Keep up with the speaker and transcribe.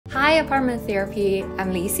Apartment Therapy.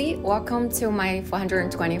 I'm Leecy. Welcome to my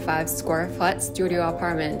 425 square foot studio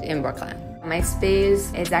apartment in Brooklyn. My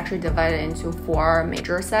space is actually divided into 4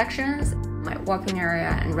 major sections. My working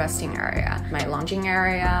area and resting area, my lounging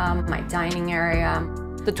area, my dining area.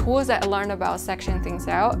 The tools that I learned about sectioning things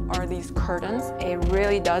out are these curtains. It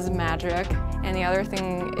really does magic. And the other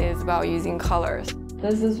thing is about using colors.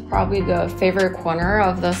 This is probably the favorite corner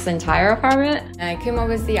of this entire apartment. I came up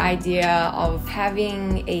with the idea of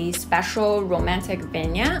having a special romantic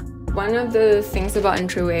vignette. One of the things about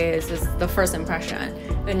entryway is the first impression.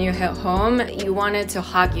 When you hit home, you want it to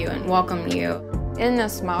hug you and welcome you. In a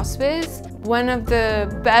small space, one of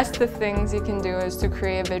the best things you can do is to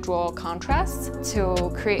create visual contrast,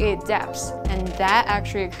 to create depth. And that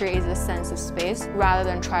actually creates a sense of space rather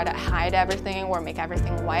than try to hide everything or make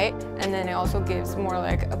everything white. And then it also gives more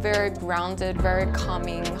like a very grounded, very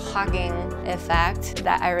calming, hugging effect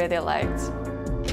that I really liked.